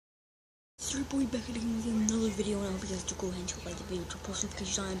It's your boy back again with another video, and I hope you guys do go ahead and like the video to post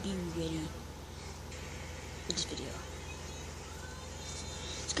notifications on and be ready for this video.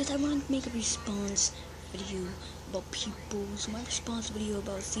 So guys, I wanted to make a response video about people. So my response video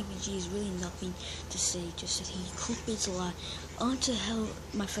about CBG is really nothing to say, just that he clickbaits a lot. On to hell,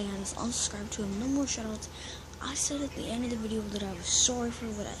 my fans, unsubscribe to him, no more shoutouts. I said at the end of the video that I was sorry for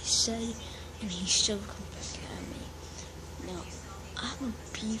what I said, and he still comes back at me. Now, I have a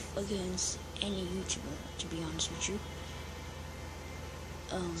beef against any YouTuber, to be honest with you.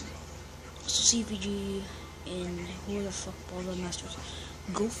 So CVG and who the fuck Ball Masters,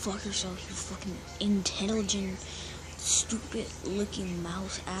 go fuck yourself, you fucking intelligent, stupid looking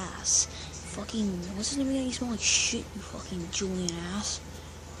mouse ass. Fucking, what's his name again? You smell like shit, you fucking Julian ass.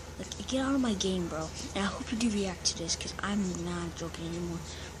 Like, get out of my game, bro. And I hope you do react to this, because I'm not joking anymore.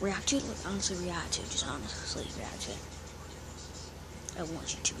 React to it, like, honestly react to it, just honestly react to it. I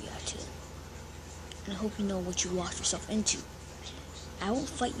want you to react to it. And I hope you know what you lost yourself into. I won't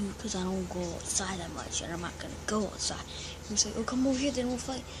fight you because I don't go outside that much, and I'm not gonna go outside. You say, oh, come over here, then we'll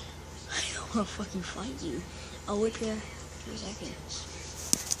fight. I don't wanna fucking fight you. I'll whip you 3 seconds.